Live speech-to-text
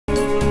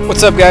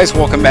What's up, guys?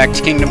 Welcome back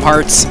to Kingdom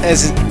Hearts.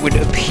 As it would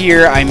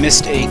appear, I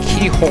missed a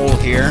keyhole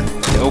here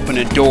to open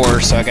a door,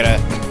 so I gotta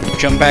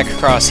jump back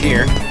across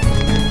here.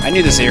 I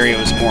knew this area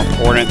was more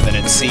important than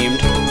it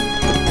seemed.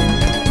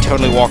 I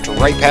totally walked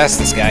right past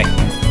this guy.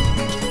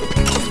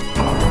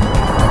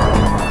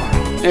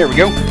 There we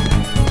go.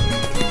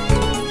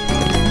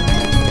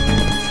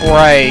 Before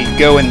I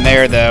go in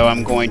there, though,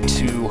 I'm going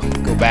to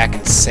go back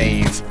and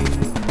save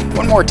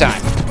one more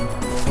time.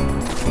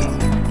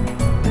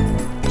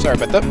 Sorry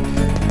about that.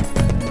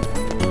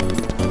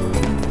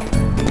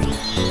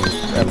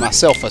 Grab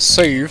myself a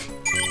save.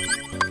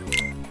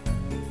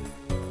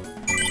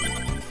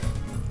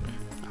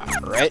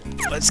 Alright,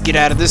 let's get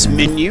out of this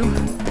menu. We're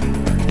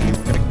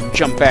gonna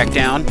jump back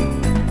down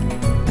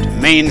to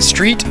Main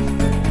Street.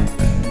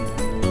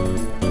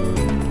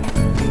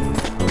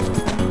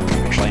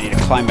 Actually, I need to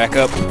climb back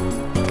up.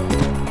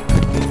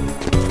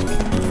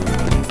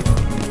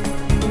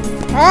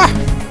 Ah!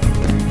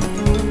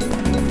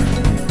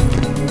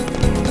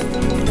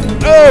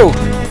 No!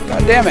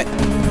 God damn it!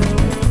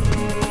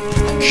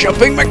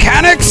 Jumping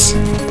mechanics!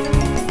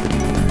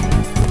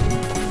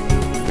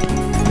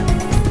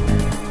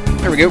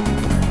 There we go.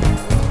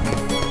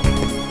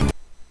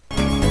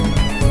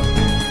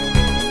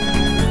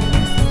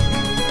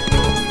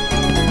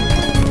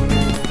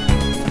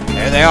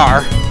 There they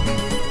are.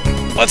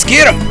 Let's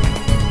get them!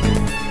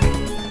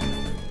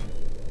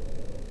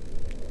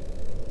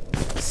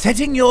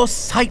 Setting your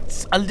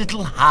sights a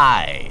little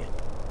high,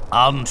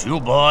 aren't you,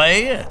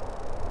 boy?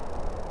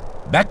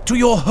 Back to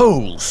your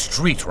hole,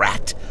 street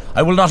rat.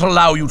 I will not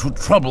allow you to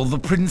trouble the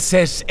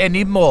princess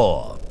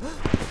anymore.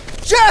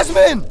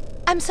 Jasmine!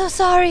 I'm so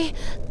sorry,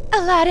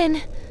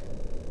 Aladdin.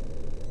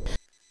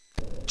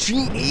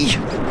 Genie,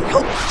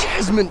 help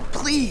Jasmine,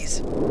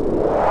 please.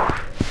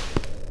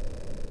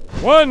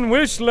 One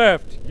wish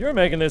left. You're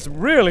making this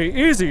really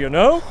easy, you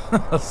know?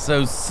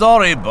 So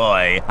sorry,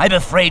 boy. I'm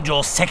afraid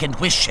your second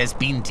wish has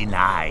been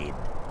denied.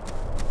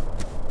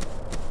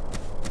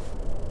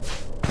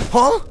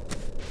 Huh?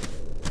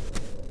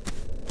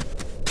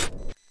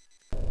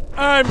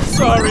 I'm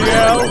sorry,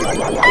 Al.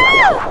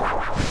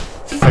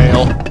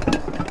 Fail.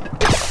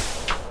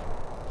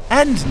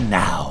 And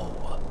now,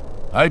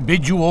 I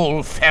bid you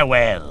all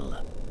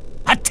farewell.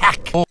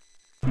 Attack! Oh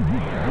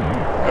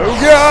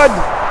God!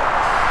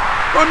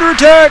 Under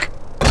attack!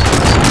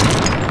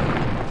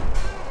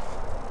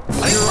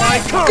 Here I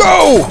come!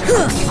 Go!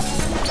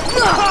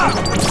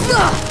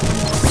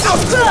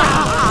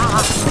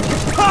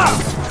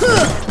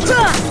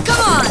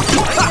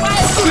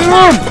 Come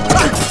on!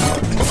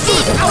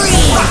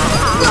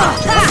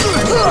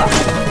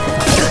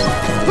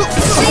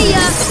 See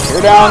ya!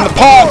 Tear down the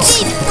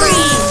pots!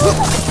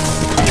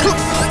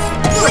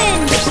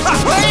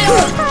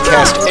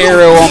 Cast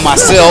arrow on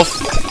myself.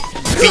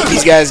 Beat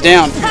these guys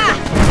down.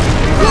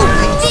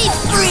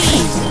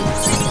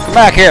 Come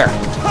back here.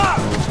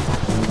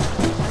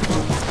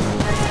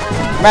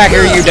 Come back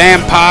here, you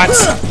damn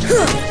pots.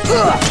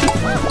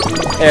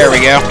 There we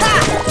go.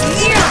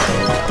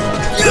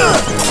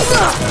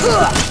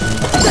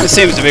 This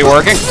seems to be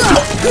working.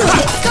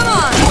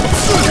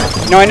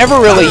 No, I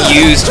never really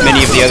used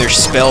many of the other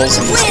spells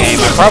in this game.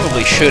 I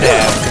probably should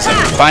have, because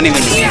I'm finding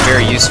them to be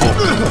very useful.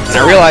 And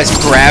I realized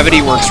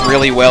gravity works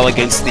really well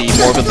against the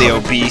morbidly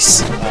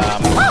obese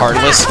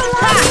Heartless.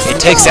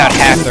 It takes out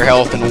half their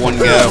health in one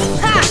go,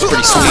 which is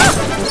pretty sweet.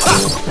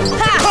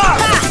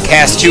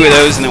 Cast two of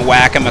those and then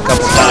whack him a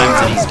couple times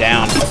and he's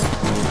down.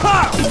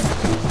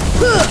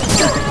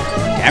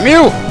 Damn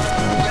you!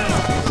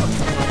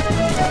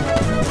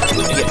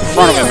 Get in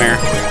front of him here.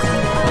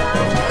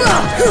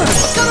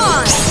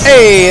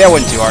 Hey, that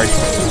wasn't too hard.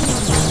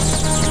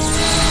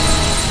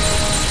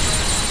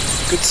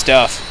 Good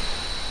stuff.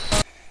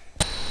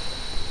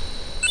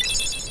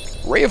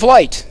 Ray of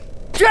light.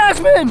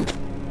 Jasmine!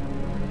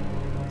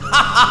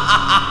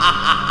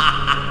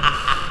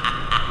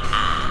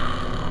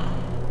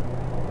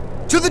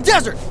 To the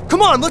desert!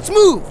 Come on, let's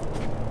move!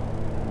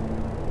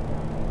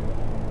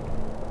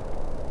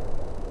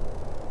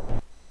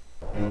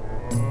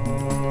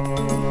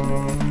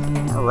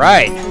 All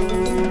right.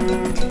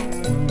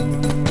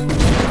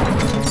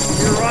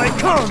 Here I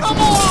come! Come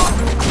on!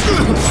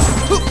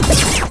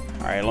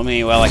 Alright, let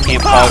me, well, I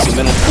can't pause in the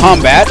middle of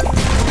combat.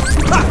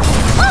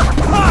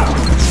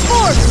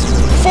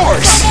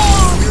 Force!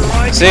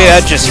 See,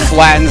 that just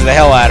flattens the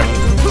hell out of him.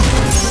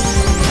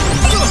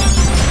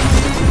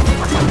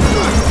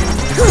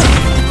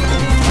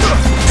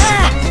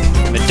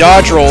 The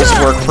dodge rolls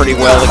work pretty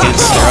well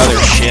against their other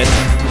shit.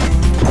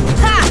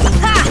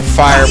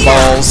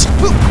 Fireballs.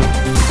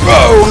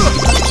 Whoa!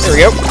 There we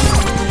go.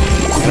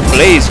 The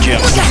blaze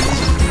jump.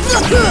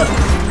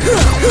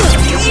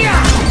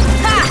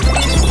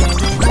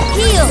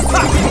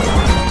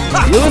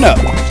 Healing up.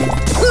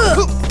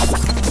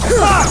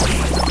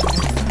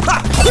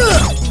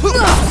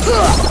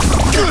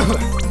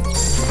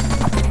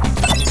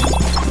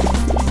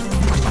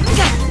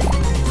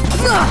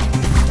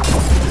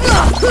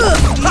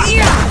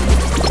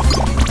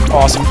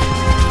 Awesome.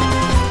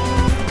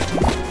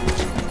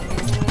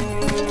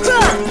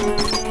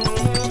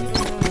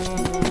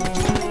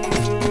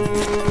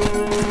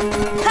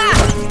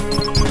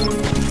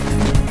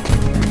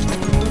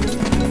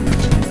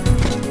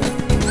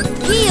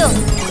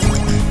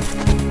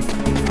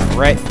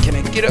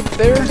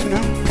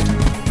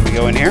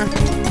 go in here.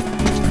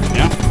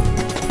 Yeah.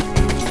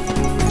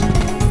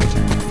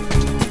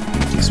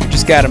 Guess we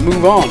just gotta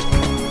move on.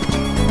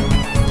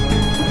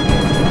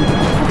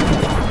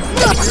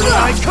 Here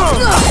I come!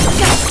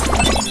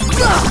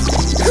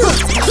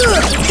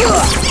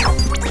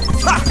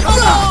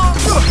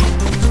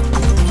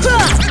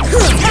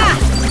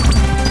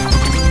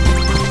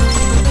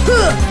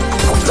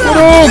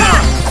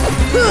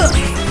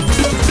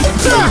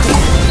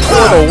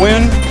 For the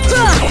win.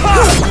 Come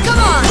on! Come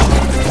on!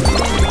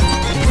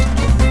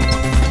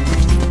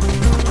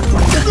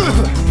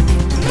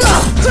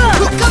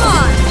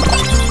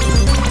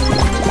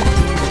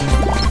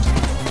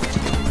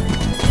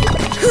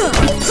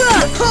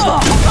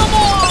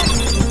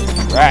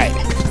 Right.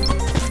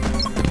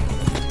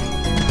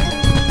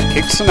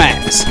 Kick some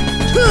ass.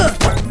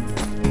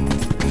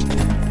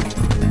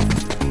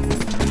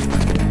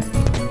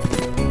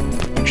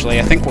 Actually,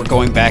 I think we're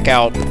going back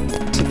out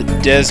to the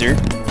desert.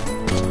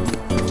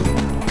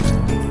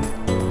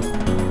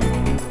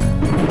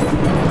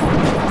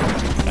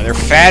 Another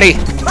fatty.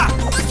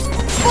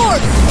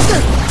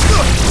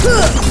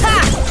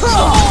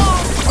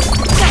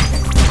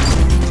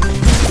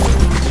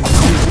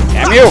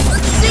 Damn you!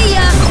 See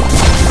ya!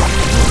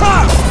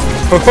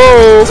 Ho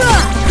ho!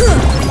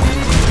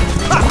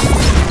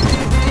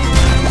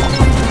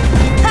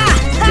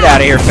 Get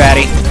out of here,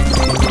 fatty.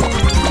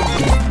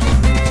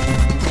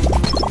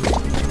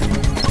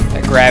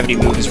 That gravity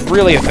move is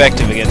really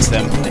effective against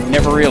them. I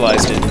never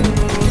realized it.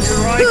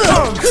 Here I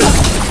come!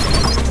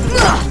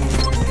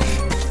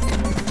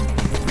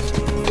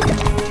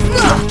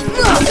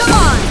 Come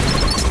on!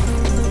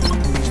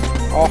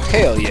 Oh,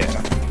 hell yeah.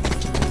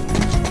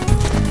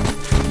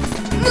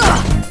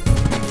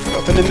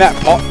 Nothing in that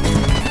pot. I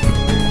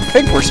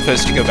think we're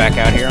supposed to go back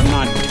out here. I'm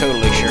not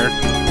totally sure.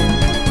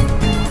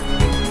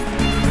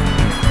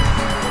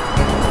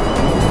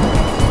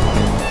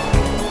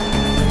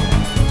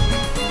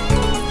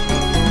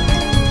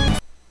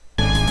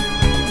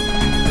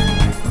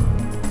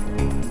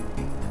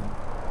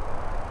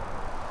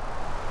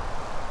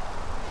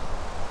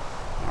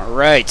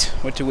 Alright,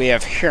 what do we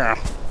have here?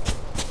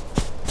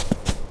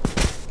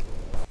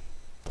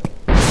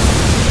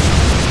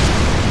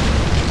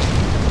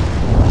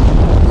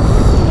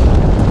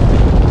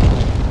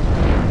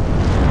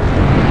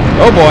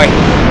 Oh boy.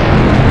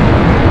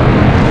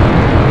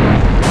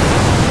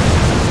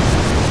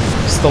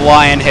 It's the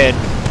Lion Head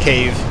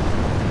cave.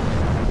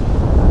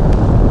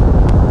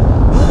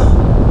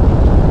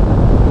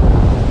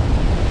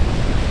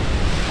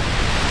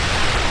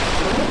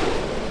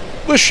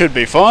 This should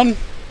be fun.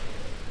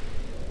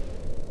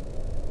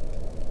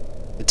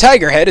 The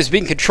Tiger Head is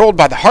being controlled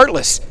by the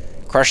Heartless.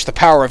 Crush the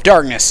power of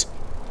darkness.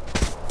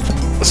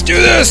 Let's do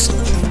this! Of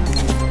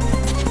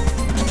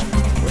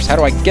course, how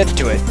do I get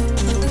to it?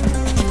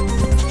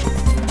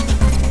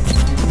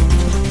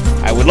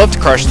 I would love to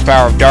crush the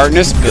power of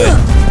darkness, but...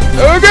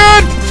 Oh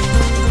god!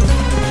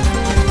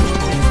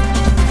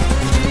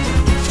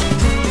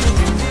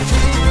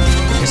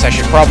 Guess I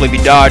should probably be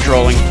dodge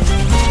rolling.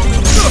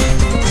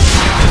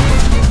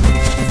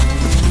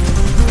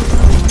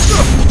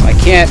 I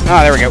can't...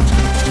 Ah, there we go.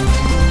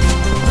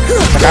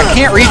 Like, I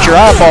can't reach your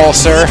eyeball,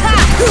 sir.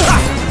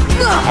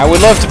 I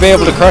would love to be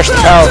able to crush the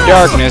power of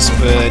darkness,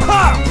 but...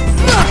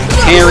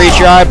 Can't reach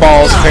your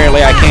eyeballs,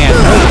 apparently I can't.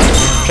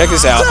 Check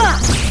this out.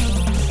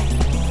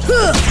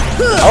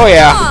 Oh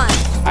yeah,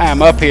 I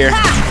am up here.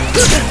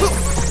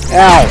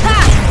 Ow.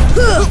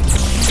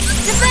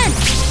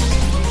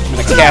 I'm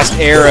gonna cast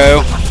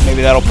arrow.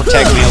 Maybe that'll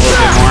protect me a little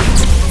bit more.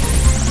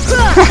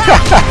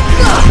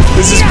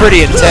 This is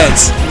pretty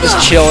intense. I'm just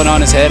chilling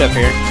on his head up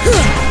here.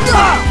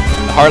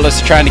 The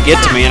Heartless are trying to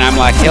get to me, and I'm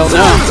like, hell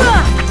no.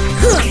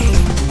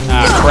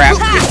 Ah, crap.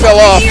 It fell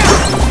off.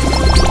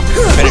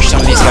 Finish some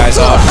of these guys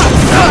off.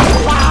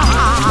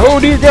 Oh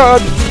dear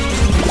God.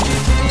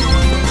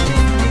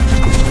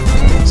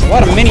 A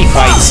lot of mini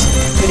fights,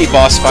 mini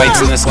boss fights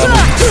in this level.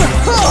 Come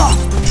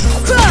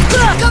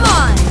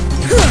on!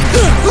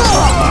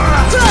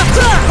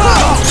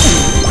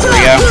 There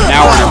we go.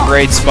 Now we're in a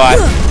great spot.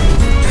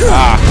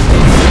 Ah,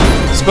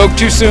 spoke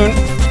too soon.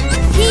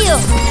 Heal!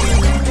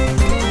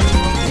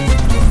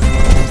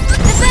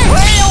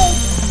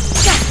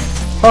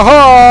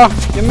 Haha!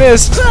 You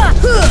missed.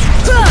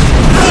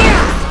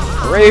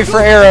 Hooray for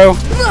arrow.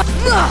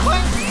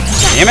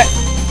 Damn it.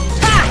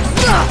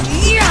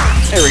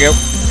 There we go.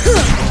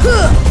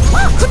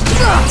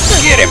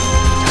 Get him!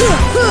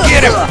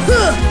 Get him!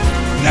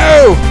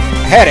 No!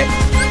 Had it.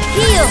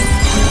 Heal!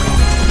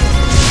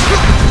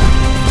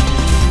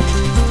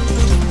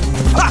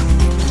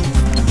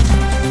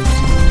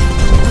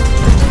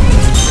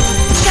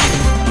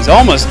 He's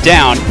almost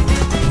down.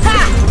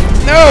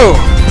 No!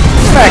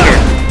 Get back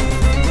here.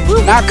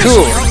 Not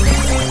cool.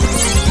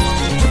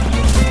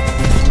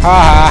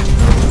 Haha.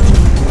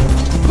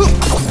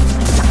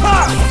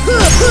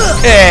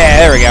 Yeah,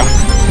 there we go.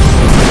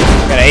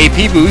 Got an AP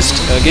boost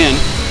again.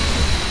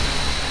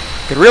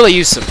 Could really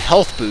use some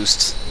health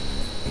boosts.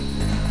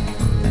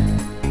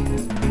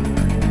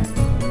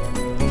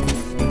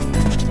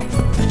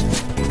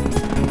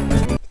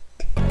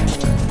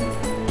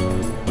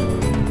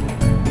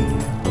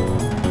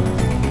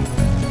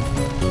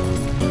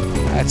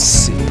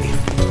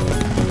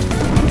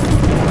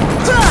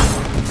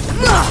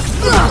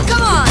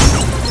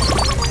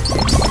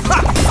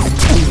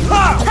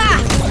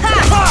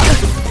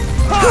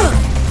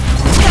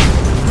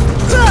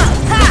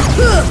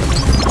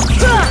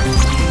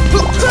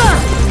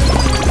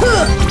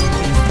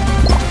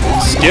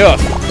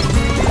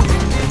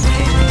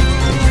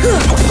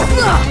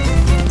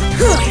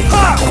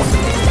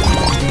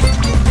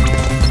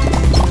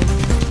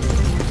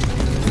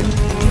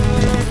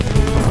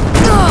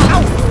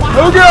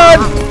 Oh god!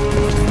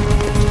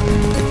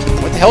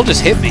 What the hell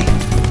just hit me?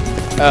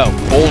 Oh,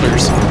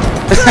 boulders.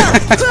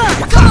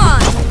 Come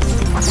on!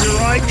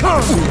 Here I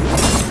come!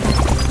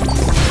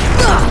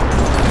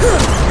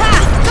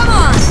 Come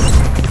on!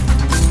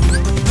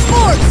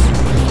 Force!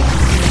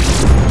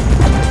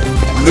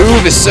 That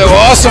move is so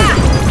awesome!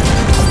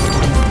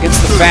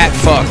 Against the fat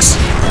fucks.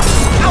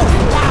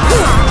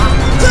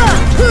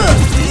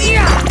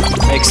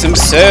 Makes them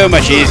so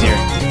much easier.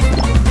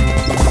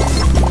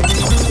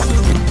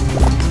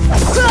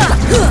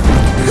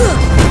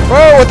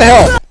 Whoa, what the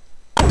hell?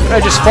 Did I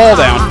just fall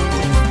down?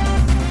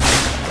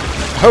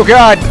 Oh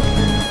god!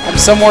 I'm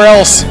somewhere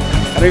else.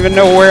 I don't even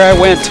know where I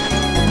went.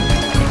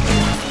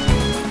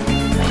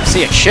 I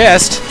see a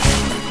chest.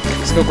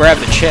 Let's go grab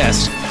the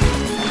chest.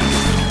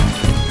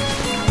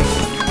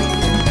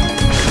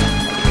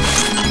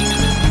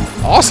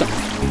 Awesome.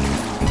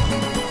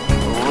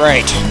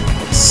 Right.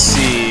 Let's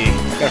see.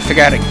 Gotta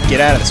figure out how to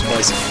get out of this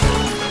place.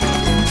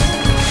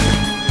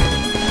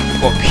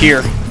 Go up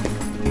here.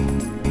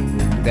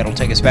 That'll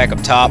take us back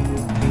up top.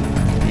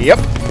 Yep.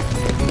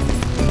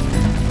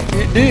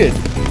 It did.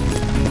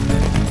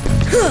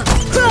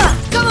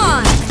 Come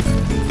on! I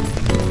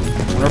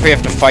wonder if we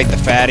have to fight the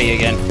fatty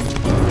again.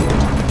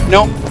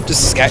 Nope.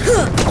 Just this guy.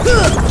 Oh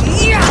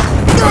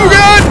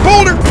god!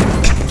 Boulder!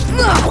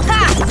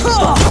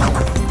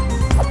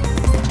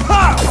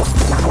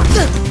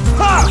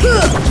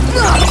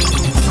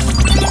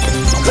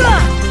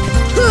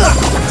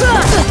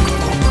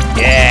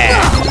 Yeah!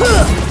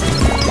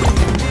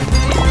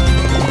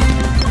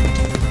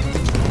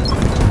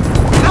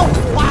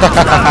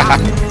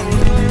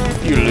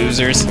 You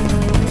losers.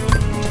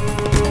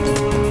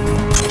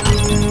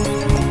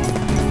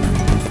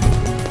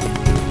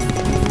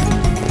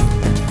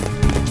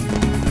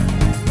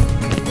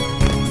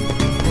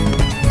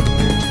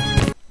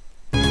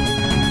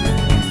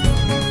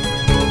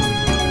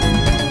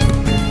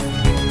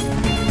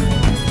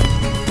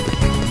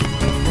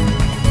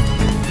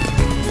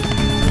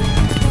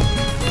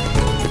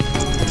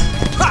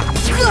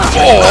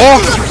 Oh!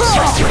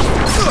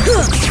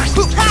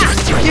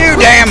 You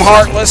damn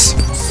heartless!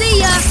 See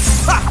ya!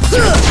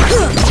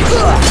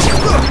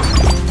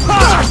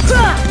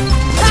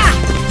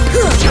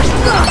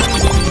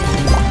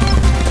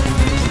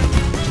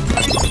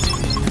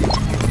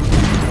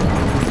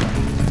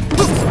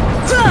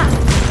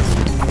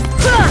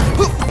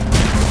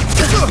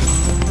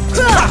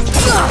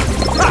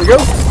 There we go.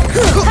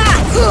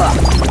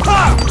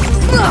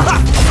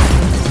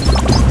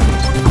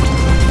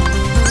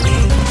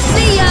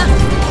 See ya!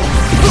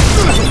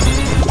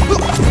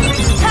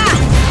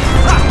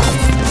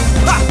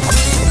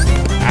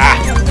 Ah!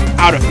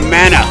 Out of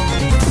mana!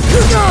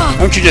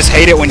 Don't you just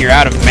hate it when you're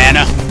out of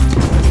mana?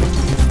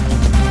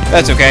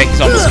 That's okay,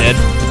 he's almost dead.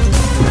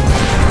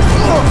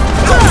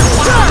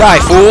 Die,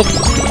 fool!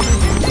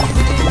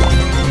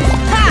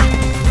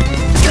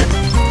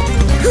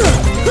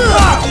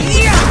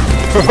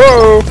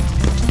 Ho-ho!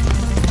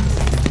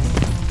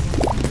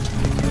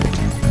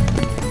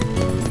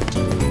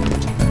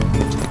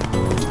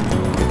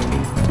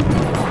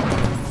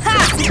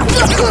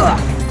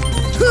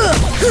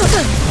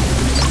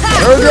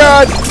 Oh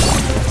god!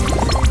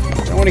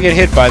 Don't want to get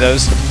hit by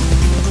those.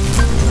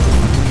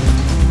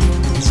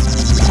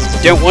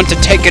 Don't want to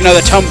take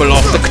another tumble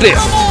off the cliff.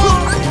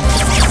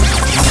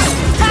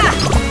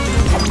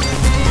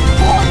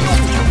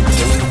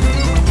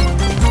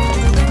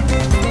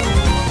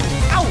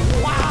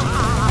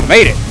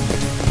 Made it.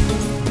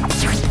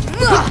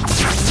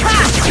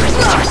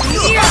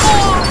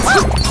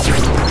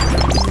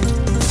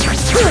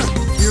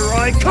 Here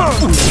I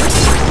come!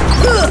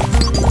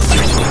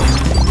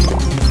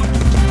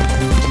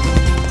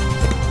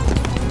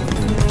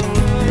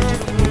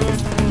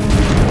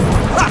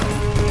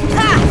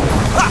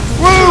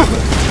 Woo!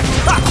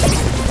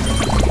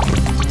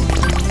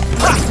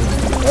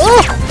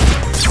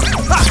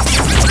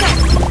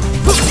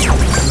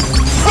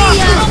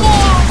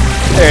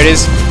 There it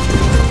is.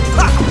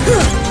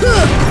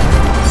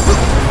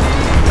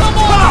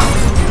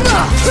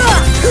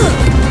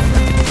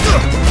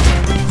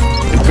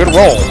 Good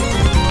roll.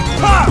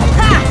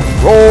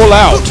 Roll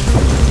out.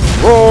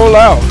 Roll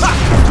out.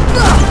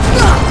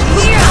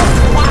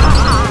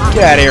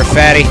 Get out of here,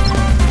 fatty.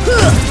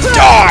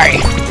 Die!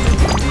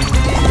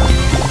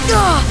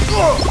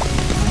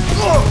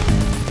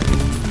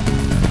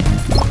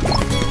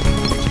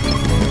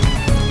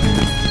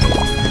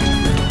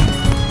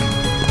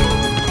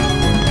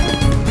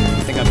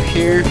 Anything up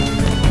here?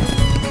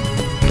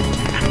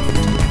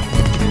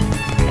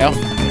 Well,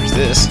 there's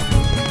this.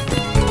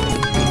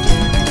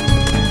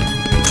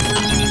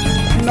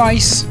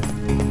 Nice.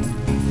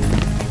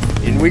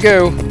 In we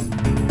go.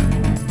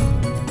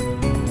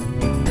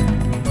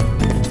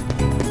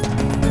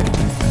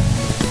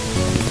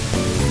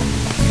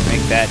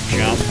 Make that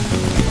jump.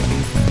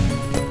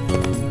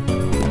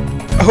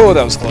 Oh,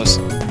 that was close.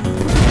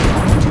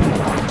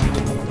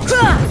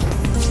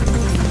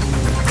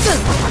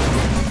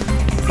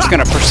 I'm just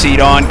gonna proceed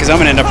on because I'm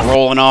gonna end up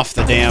rolling off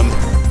the damn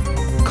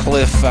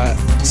cliff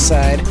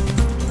side.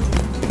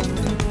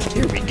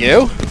 Here we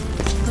go.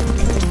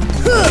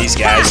 These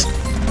guys.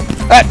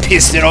 That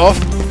pissed it off.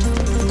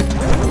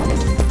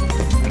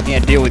 I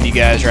can't deal with you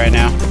guys right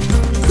now.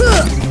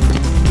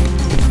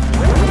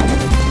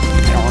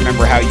 I don't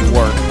remember how you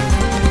work.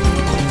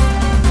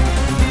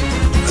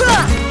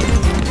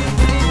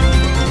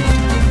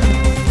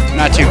 I'm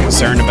not too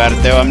concerned about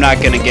it though. I'm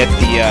not gonna get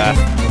the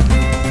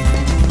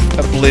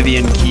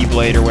Oblivion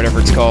Keyblade or whatever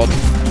it's called.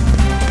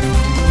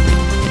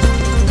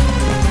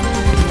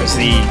 There's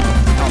the,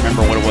 I don't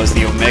remember what it was,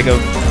 the Omega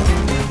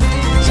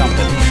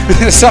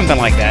something. Something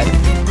like that.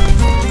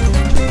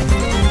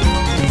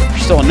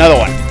 There's still another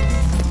one.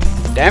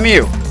 Damn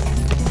you.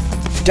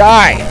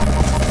 Die.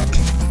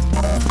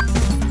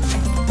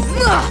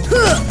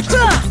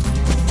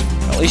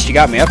 At least you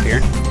got me up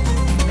here.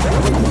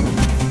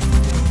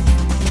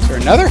 Is there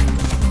another?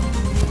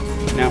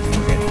 No,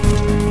 we're good.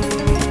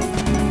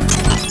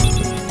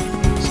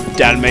 Some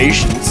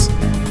Dalmatians.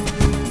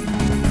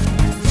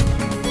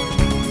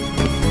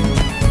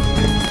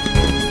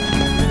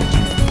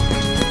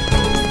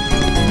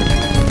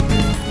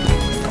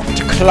 Going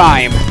to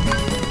climb.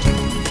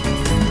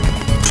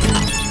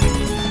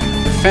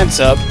 Fence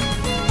up.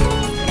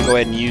 Go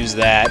ahead and use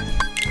that.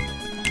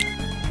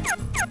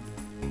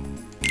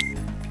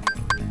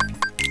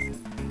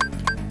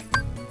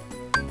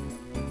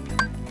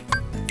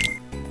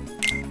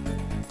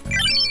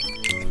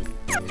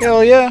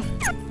 Hell yeah.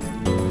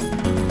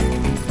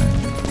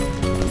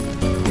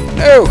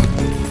 No!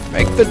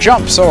 Make the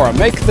jump, Sora.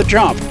 Make the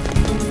jump.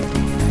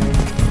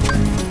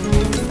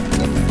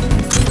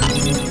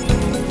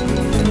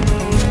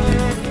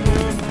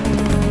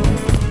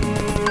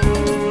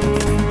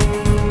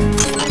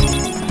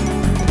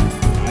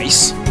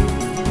 Nice.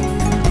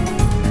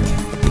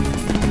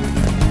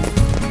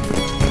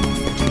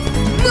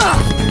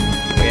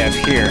 What do we have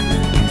here?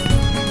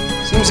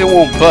 Seems it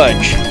won't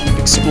budge. Keep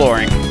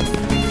exploring.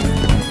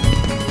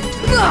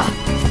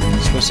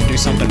 Supposed to do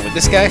something with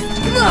this guy?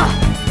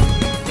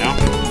 No?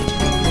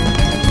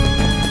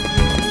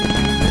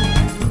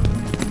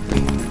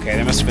 Okay,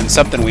 there must have been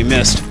something we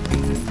missed.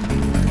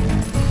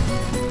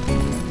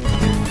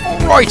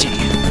 Alrighty!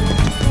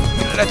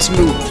 Let's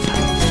move.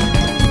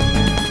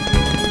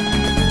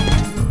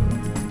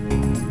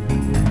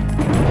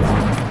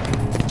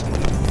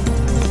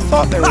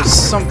 Thought there was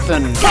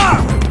something...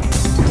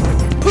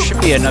 There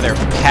should be another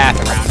path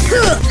around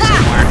here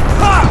somewhere.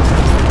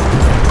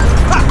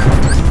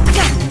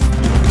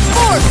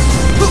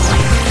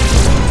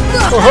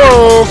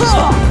 Oh,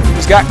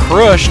 he's got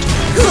crushed.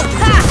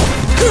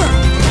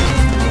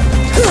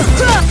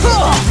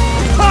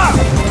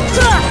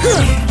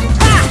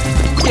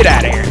 Get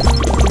out of here.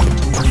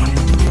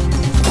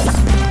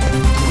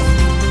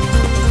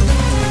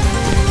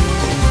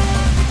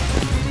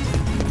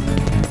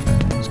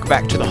 Let's go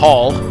back to the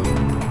hall.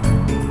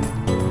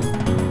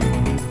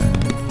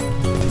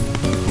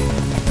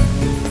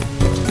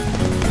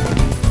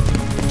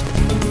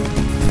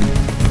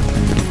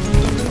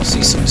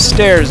 See some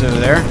stairs over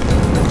there.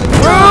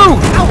 Woo!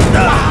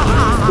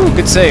 Ooh,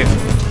 good save.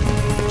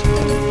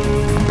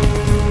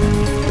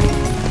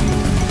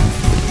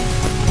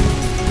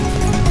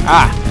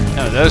 Ah,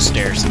 no, those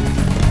stairs. I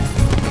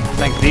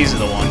think these are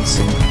the ones.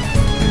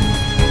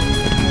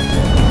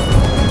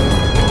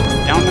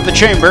 Down to the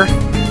chamber.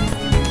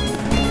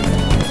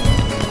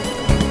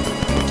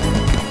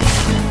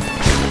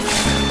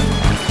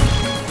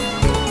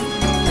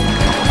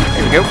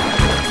 There we go.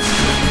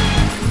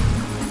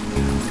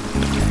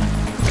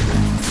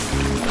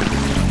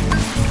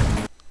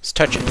 Let's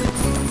touch it.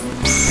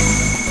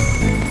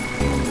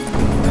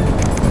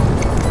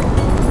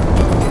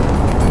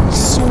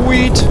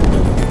 Sweet.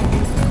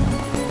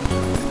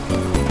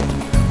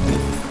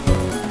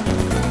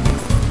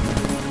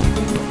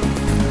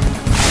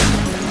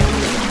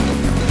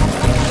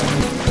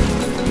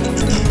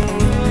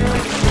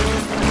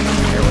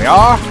 Here we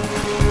are.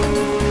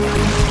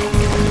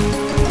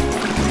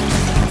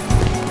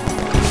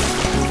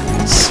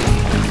 Let's see.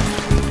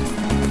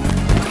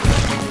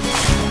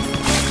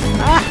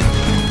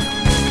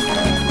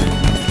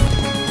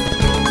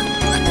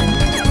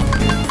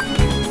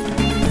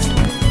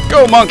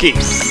 Go, monkey!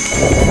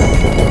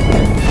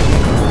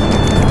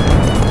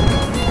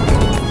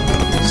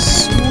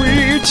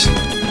 Sweet!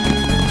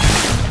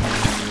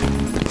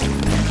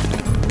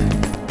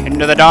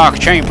 Into the dark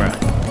chamber.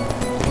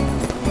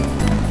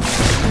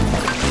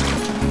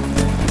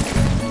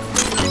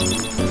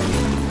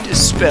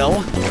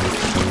 Dispel.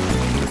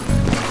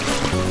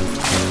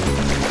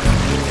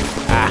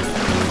 Ah,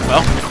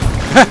 well.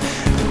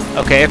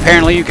 Okay,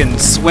 apparently you can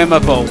swim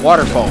up a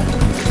waterfall.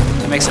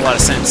 That makes a lot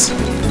of sense.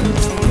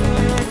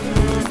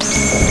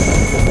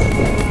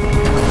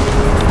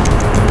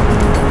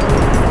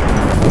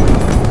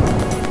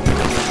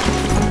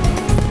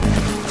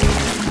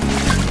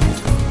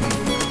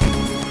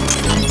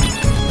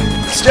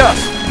 Stuff.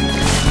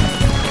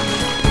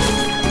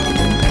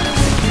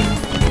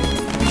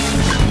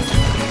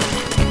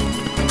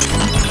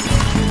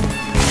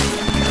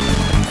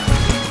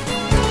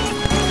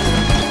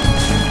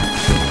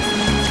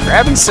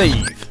 Grab and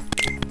save.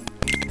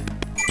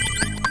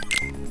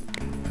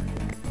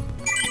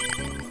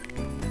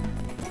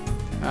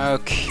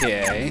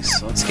 Okay,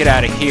 so let's get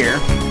out of here.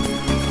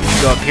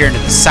 Go up here into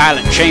the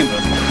silent chamber.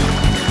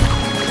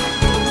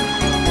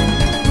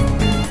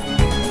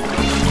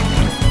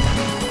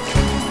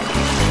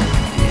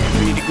 And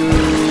we need to go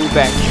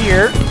back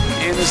here.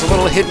 And there's a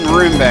little hidden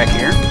room back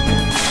here.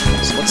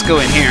 So let's go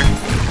in here.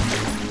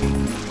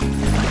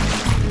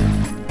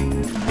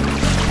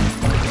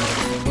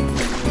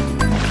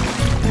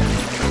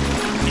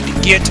 Need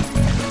to get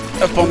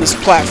up on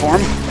this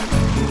platform.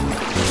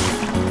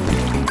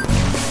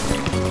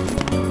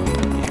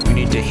 We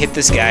need to hit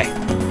this guy.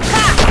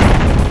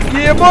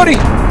 Yeah, buddy!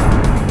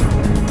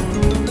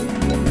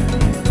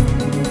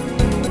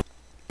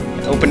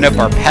 Opened up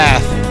our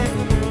path.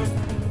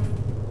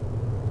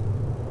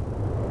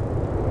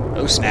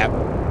 Oh, snap.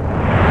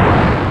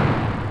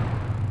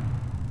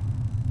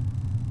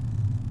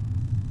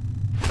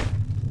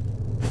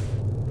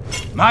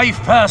 My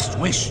first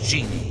wish,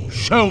 Genie.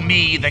 Show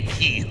me the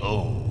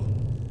keyhole.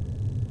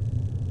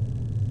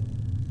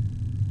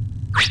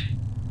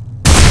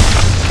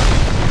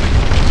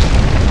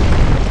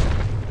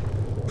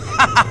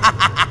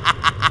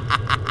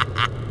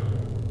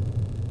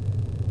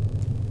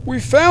 We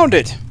found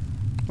it!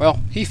 Well,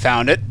 he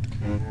found it.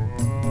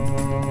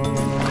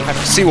 Have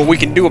to see what we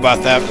can do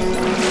about that.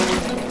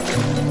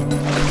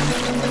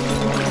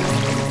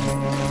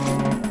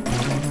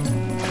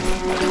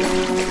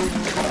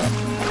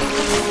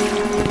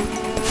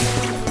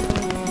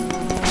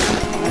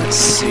 Let's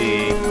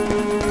see.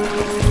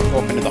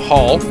 Open to the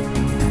hall.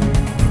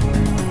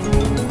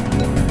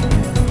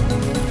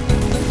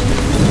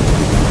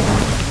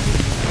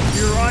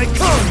 Here I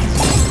come!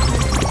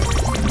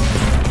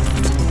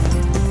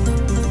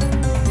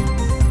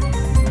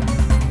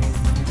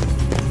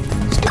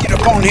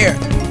 On here.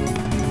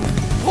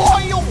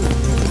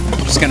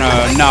 Just gonna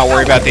not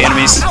worry about the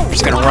enemies.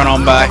 Just gonna run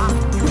on by.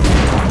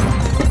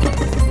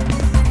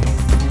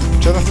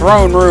 To the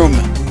throne room.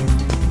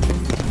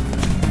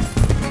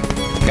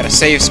 Got a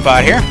save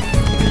spot here.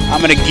 I'm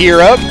gonna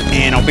gear up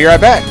and I'll be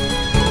right back.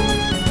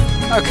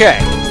 Okay.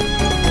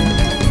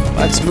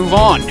 Let's move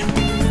on.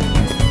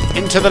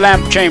 Into the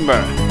lamp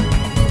chamber.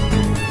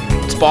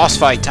 It's boss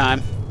fight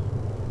time.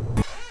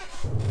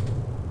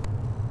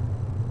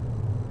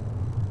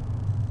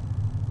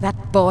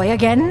 That boy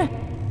again?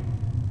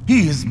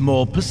 He is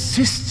more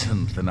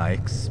persistent than I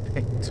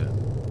expected.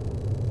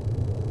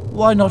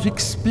 Why not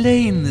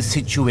explain the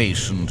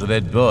situation to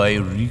that boy,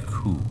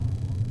 Riku?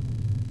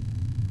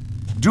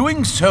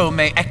 Doing so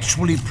may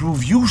actually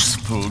prove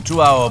useful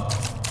to our...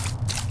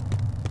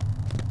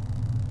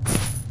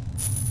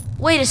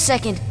 Wait a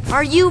second.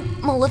 Are you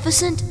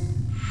Maleficent?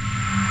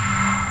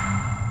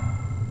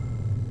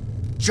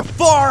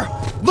 Jafar,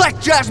 let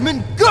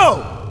Jasmine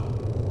go!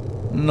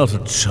 Not a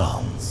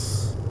chance.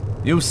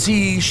 You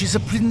see, she's a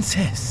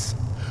princess.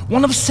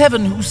 One of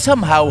 7 who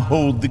somehow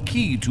hold the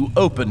key to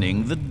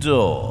opening the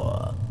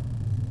door.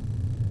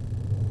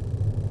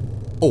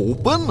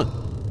 Open?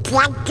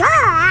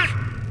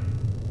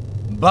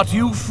 But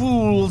you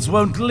fools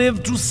won't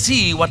live to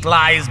see what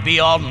lies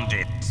beyond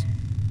it.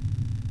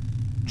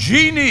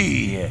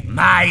 Genie,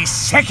 my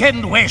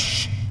second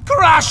wish,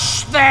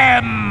 crush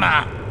them!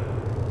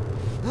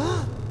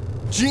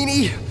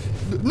 Genie,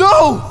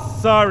 no!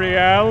 Sorry,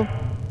 Al.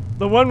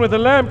 The one with the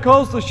lamp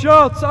calls the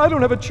shots. I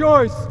don't have a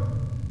choice.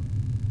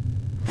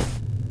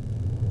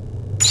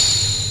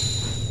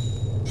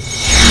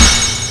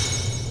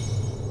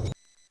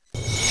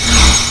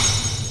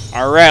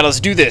 Alright, let's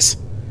do this.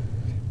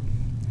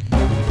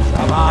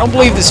 I don't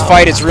believe this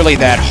fight is really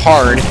that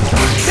hard.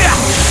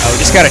 Oh, we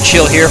just gotta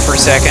chill here for a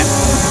second.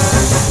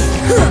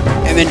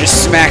 And then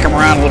just smack him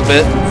around a little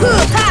bit.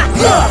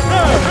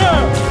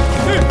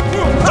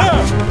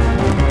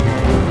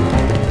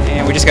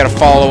 And we just gotta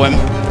follow him.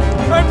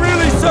 I'm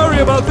really sorry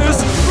about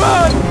this.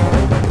 Run!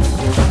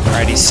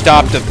 Alright, he's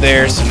stopped up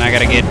there, so now I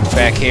gotta get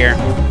back here.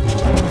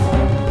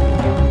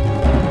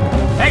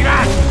 Take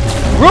that!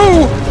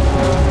 Woo!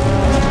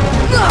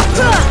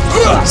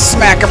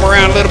 Smack him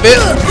around a little bit.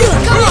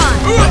 Come on!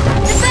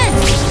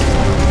 Defense!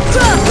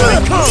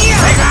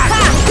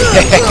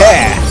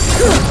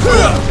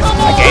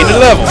 I gained a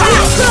level.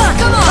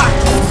 Come on!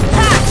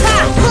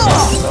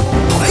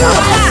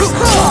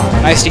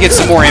 Nice to get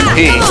some more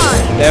MP.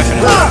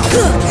 Definitely.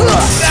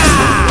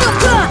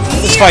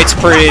 This fight's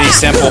pretty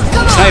simple.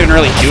 It's not even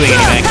really doing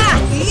anything.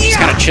 Just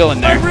kind of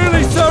chilling there. I'm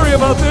really sorry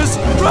about this.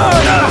 Run!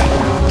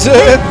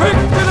 Quick,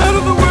 get out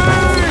of the way!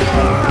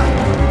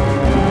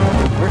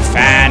 We're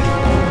fine.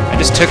 I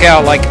just took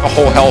out like a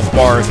whole health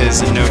bar of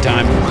his in no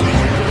time.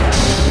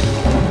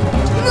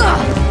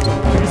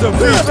 He's a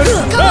beast.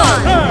 Come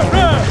on!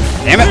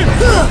 Damn it!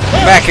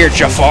 Come back here,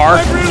 Jafar.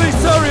 I'm really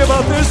sorry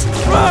about this.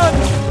 Run!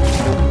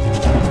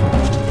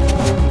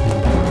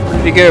 Where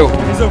did he go?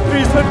 He's a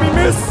beast. Let me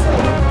miss.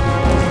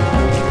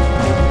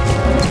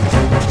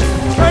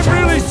 I'm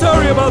really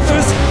sorry about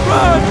this.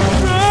 Run!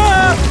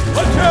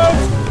 Watch out!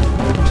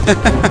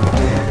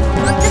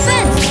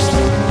 Defense!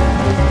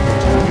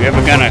 You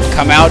ever gonna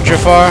come out,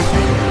 Jafar?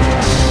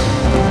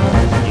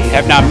 You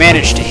have not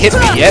managed to hit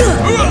me yet.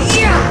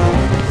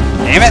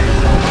 Damn it!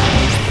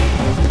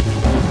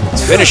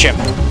 Finish him.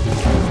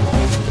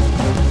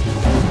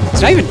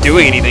 He's not even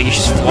doing anything, he's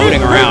just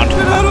floating around.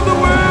 Get out of the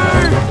way!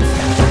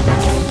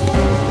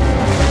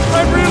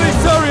 I'm really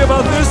sorry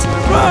about this.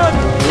 Run!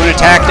 Do an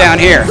attack down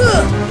here.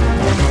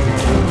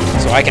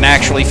 So I can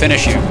actually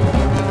finish you.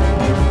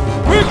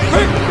 Quick,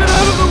 quick, get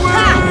out of the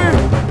way!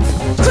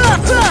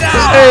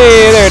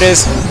 Hey, there it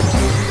is.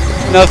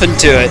 Nothing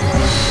to it.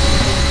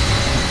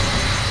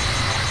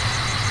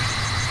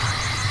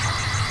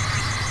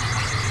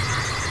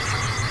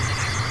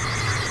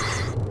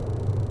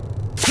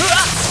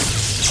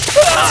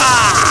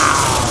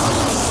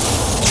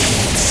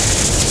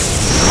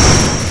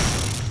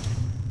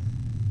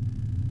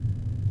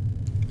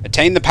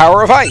 Attain the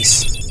power of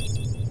ice.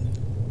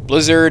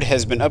 Blizzard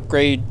has been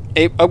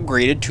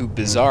upgraded to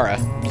Bizarra.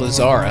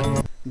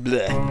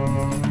 Bleh.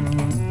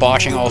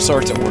 Boshing all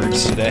sorts of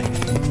words today.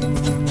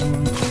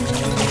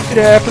 It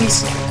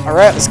happens.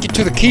 Alright, let's get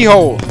to the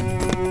keyhole.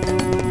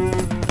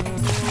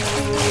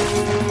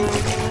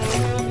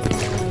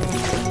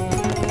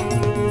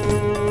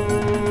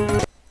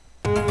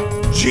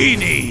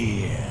 Genie!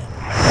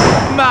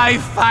 My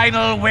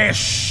final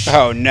wish!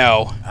 Oh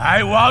no.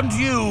 I want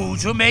you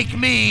to make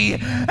me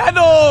an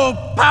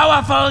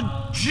all-powerful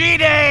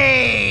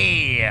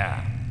genie!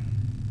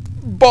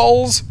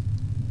 Balls.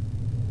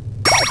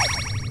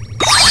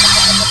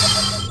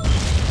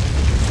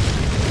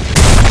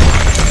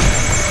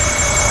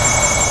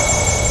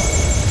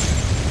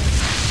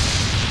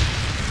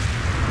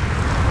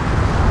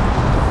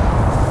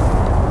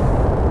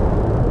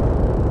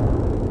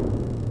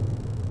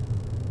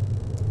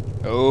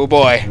 Oh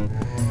boy.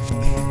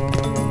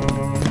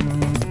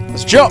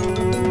 Let's jump!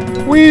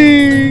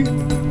 Whee!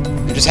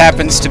 There just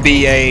happens to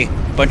be a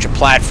bunch of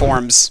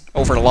platforms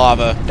over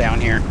lava down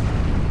here.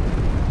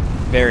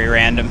 Very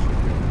random.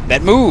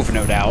 That move,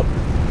 no doubt.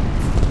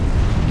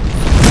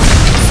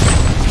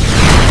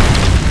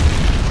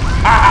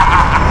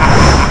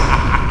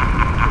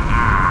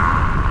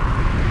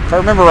 If I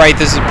remember right,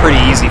 this is a pretty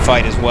easy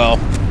fight as well.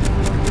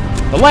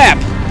 The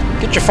lamp!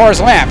 Get Jafar's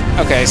lamp!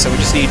 Okay, so we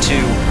just need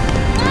to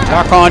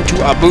lock on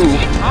to Abu,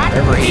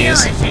 wherever he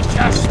is.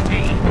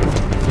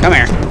 Come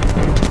here.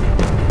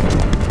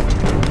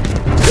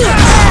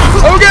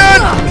 Oh god!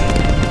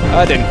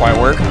 That didn't quite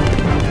work.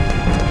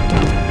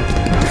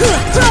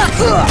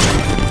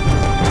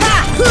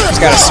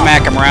 Just gotta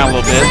smack him around a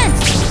little bit.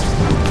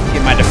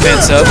 Get my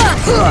defense up.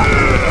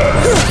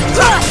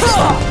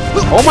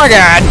 Oh my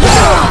god!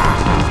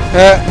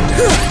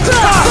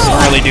 Doesn't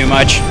really do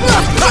much.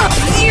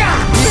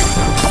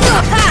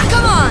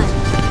 Come on!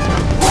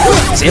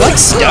 Is he like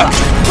stuck?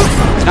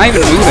 He's not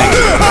even moving.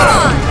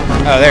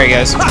 Oh, there he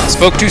goes.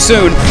 Spoke too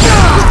soon.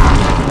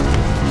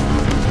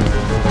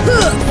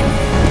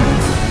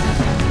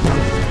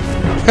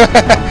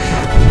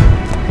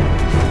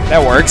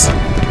 That works.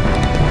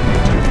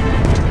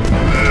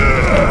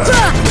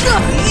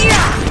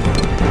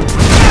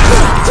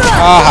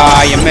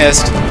 Aha, you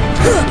missed.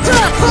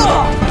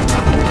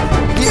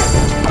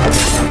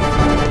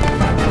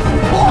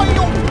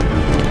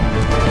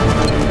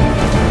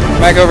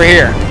 Back over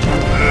here.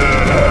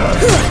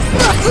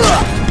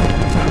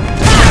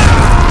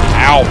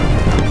 Ow.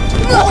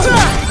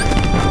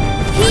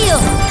 Heal!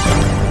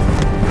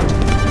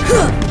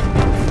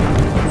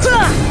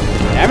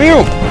 Damn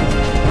you!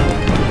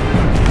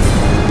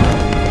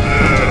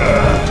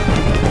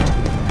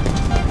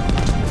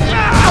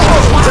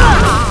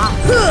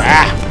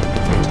 Ah!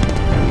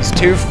 He's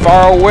too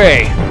far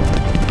away.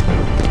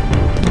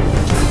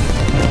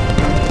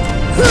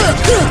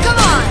 Come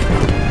on!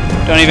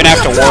 Don't even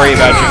have to worry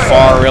about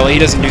Jafar, really. He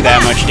doesn't do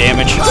that much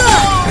damage. Just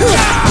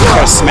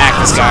gotta smack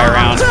this guy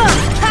around. Come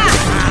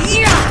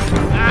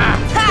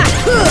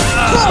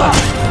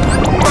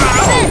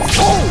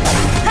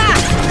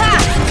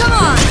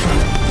on!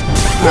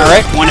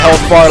 Alright, one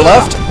health bar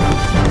left.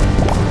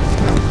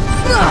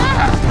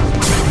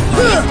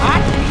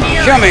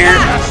 Come here.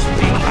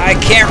 I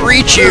can't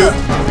reach you.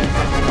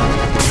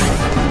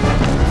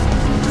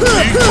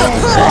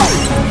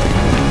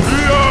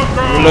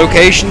 Your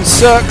location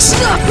sucks.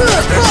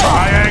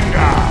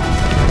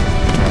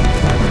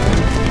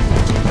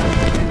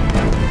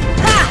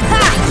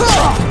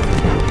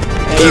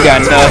 Hey, you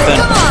got nothing.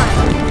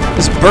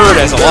 This bird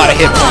has a lot of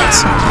hit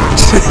points.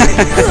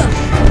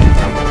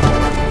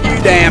 You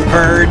damn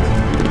bird.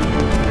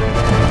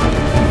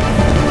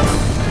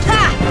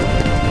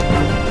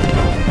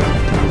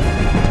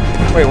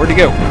 Wait, where'd he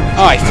go?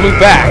 Oh, he flew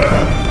back.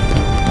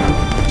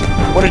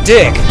 What a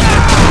dick.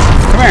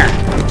 Come here.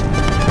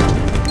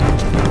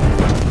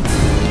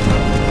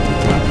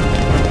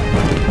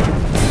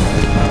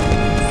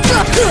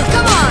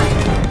 Come on!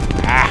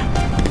 Ah.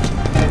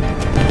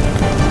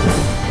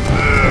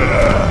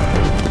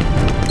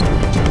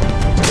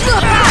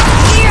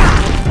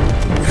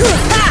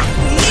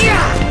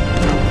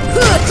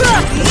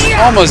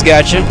 Almost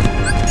got you.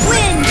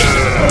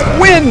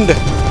 Wind!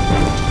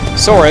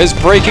 Sora is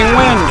breaking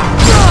wind.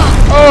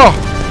 Oh!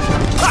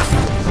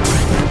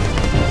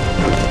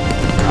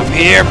 Come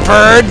here,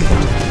 bird.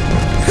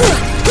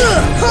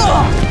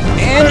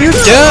 And you're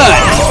done.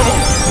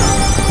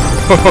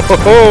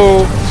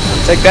 ho.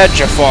 Take that,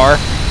 Jafar.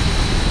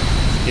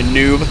 You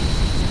noob.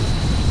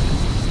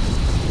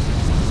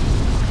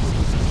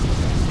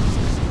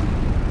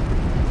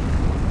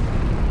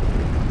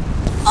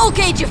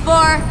 Okay,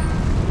 Jafar.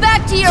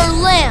 Back to your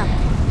lamp.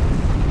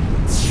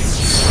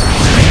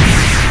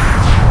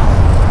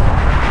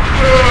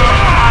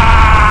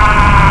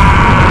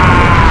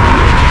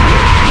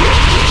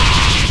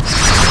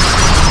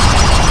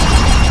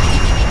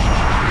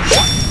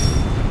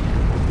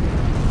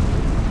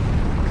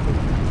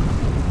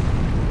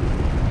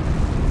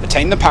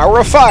 Attain the power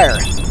of fire.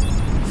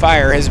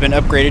 Fire has been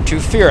upgraded to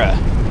Fira.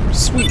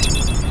 Sweet.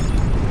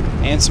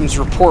 Ansem's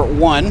report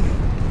 1.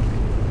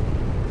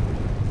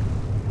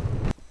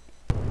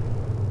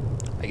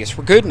 I guess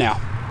we're good now.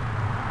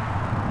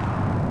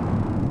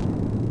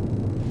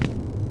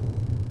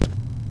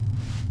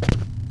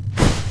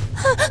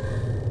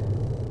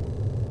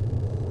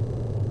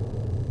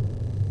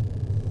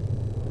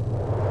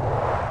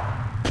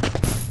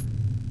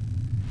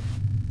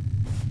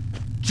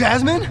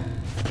 Jasmine?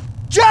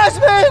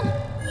 Jasmine!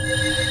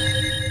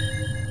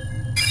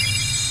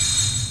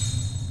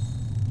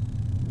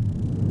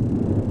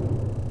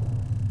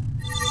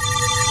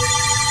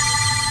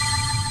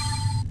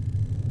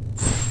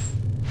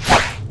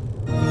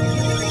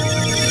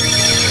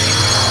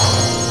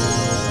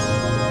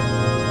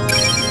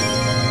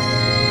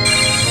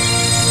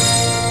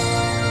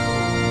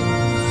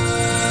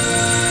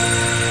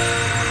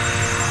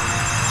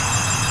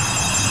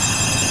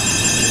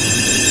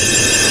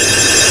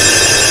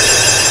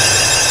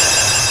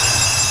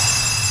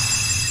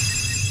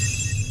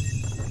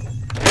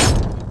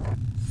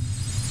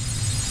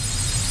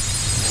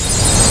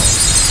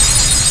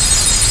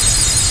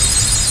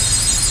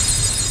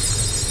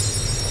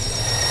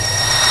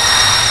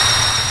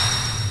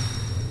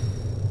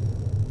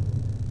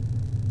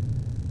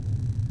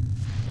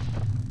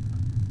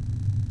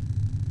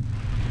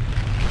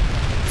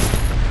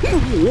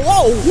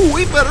 Whoa,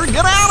 we better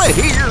get out of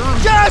here!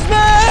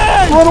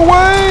 Jasmine! Run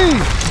away!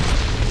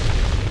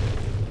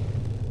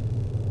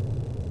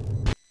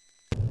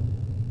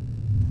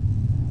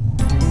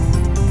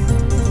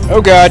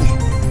 Oh god.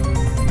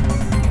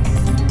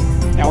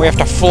 Now we have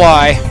to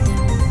fly.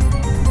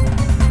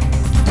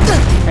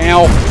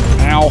 Ow.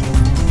 Ow.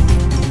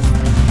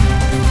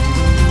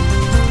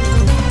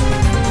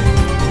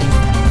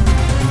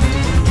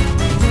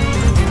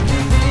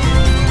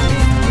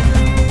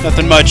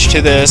 Nothing much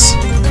to this.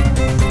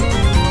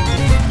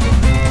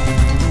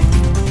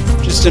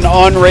 Just an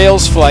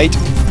on-rails flight.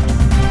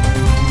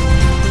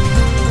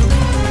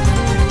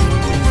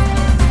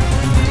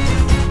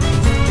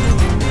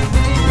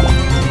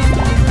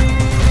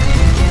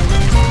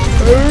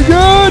 Very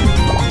good!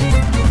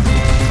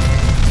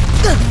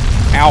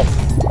 Ow.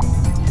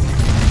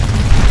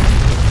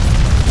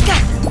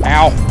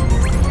 Ow.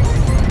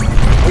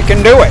 We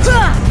can do it.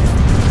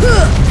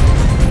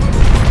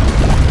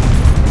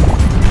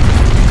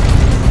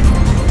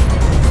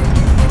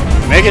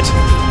 Make it.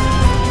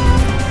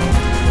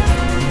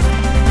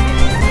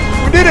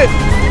 We did it.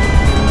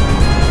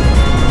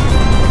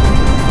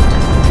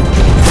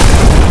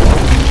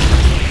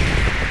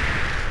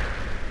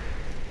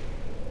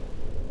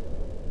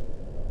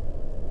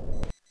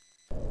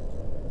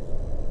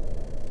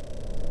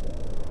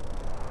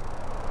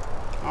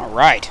 All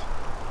right.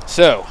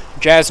 So,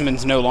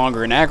 Jasmine's no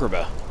longer in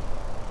Agrabah.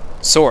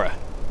 Sora,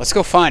 let's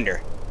go find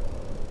her.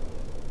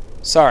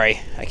 Sorry,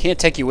 I can't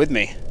take you with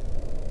me.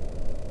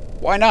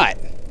 Why not?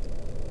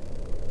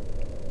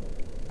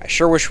 I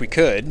sure wish we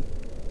could.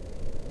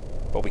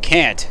 But we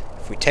can't.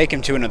 If we take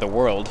him to another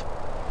world,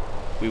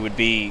 we would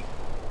be...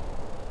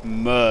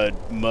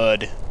 meddling!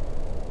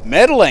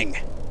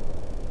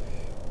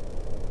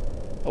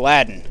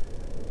 Aladdin,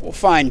 we'll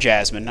find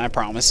Jasmine, I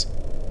promise.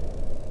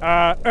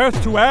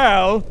 Earth to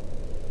Al?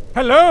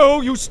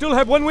 Hello, you still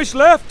have one wish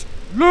left?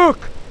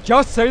 Look,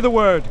 just say the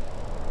word.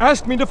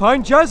 Ask me to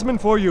find Jasmine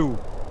for you.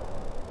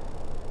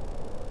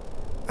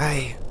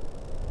 I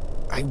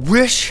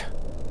wish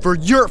for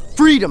your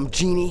freedom,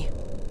 Genie.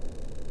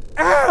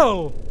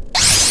 Al!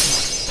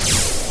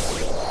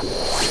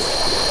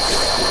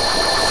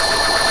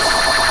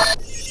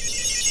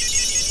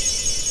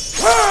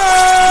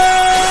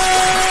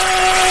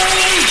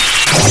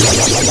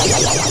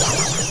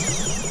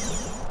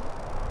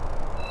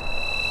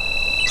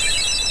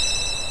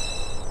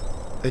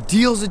 A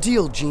deal's a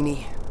deal,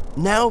 Genie.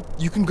 Now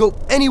you can go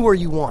anywhere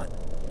you want.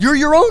 You're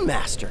your own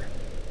master.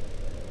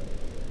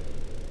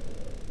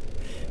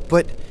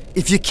 But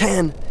if you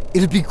can,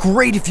 it'd be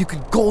great if you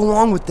could go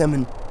along with them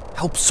and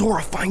help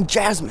Sora find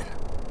Jasmine.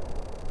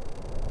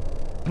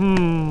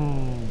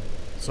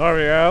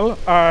 Sorry, Al.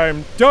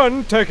 I'm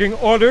done taking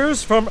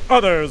orders from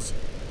others.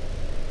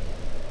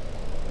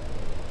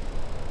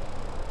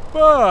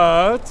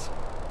 But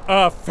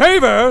a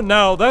favor?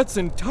 Now that's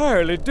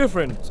entirely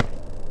different.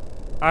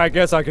 I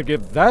guess I could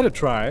give that a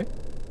try.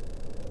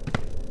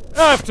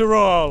 After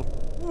all,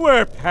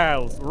 we're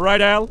pals, right,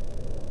 Al?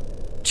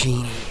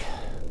 Genie.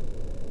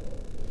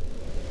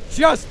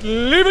 Just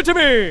leave it to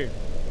me!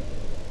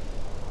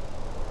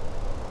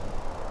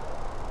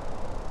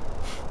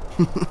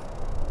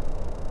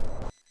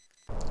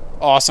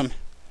 Awesome.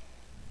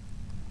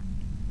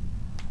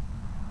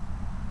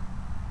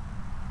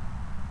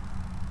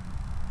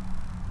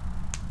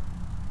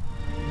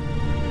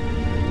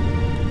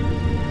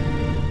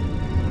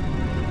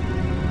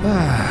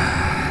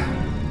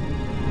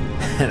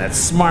 That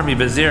smarmy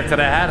vizier could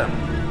have had him.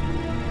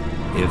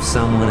 If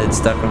someone had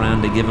stuck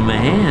around to give him a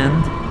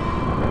hand.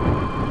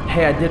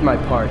 Hey, I did my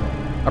part.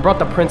 I brought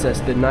the princess,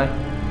 didn't I?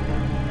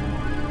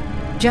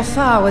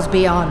 Jafar was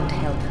beyond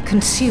help,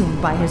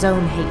 consumed by his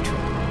own hatred.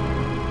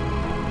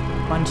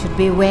 One should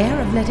beware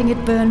of letting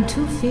it burn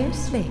too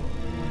fiercely.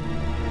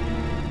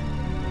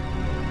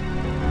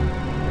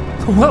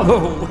 Whoa,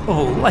 whoa,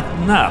 whoa,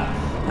 lighten up.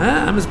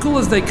 I'm as cool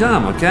as they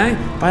come, okay?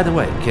 By the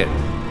way, kid,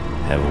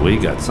 have we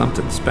got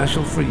something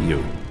special for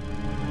you?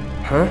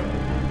 Huh?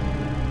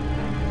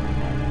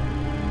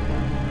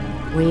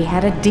 We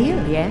had a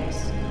deal,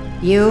 yes?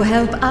 You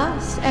help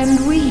us,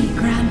 and we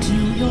grant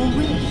you your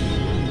wish.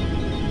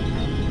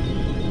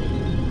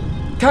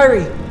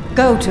 Kyrie!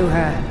 Go to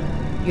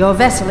her. Your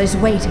vessel is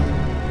waiting.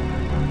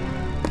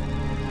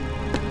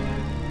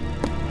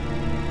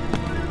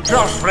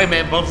 Just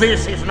remember,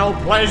 this is no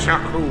pleasure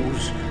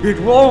cruise. It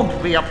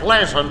won't be a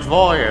pleasant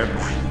voyage.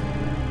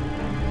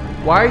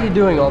 Why are you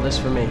doing all this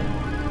for me?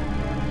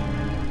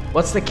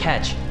 What's the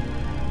catch?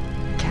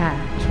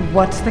 Catch?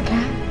 What's the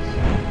catch?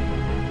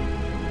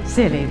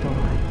 Silly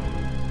boy.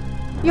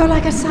 You're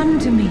like a son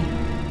to me.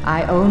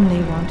 I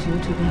only want you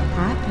to be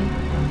happy.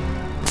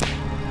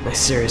 I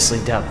seriously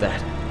doubt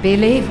that.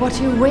 Believe what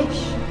you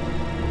wish.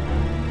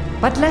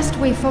 But lest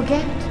we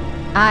forget,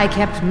 I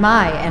kept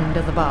my end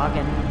of the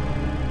bargain.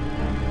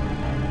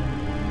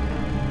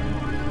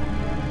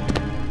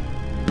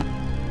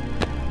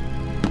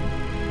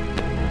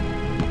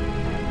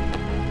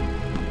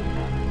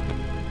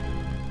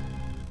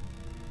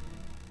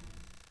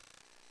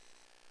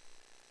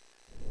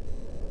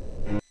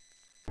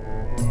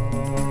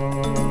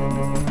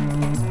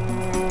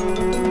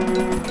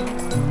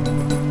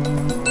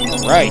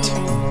 Right.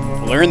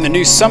 Learn the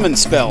new summon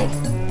spell.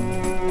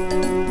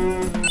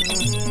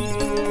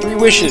 3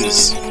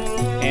 wishes.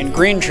 And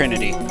Green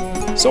Trinity.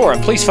 Sora,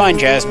 please find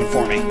Jasmine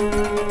for me.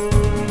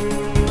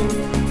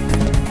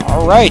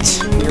 Alright,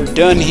 we're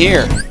done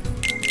here.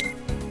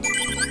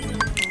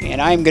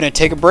 And I'm gonna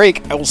take a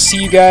break. I will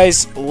see you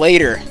guys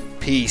later.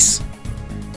 Peace.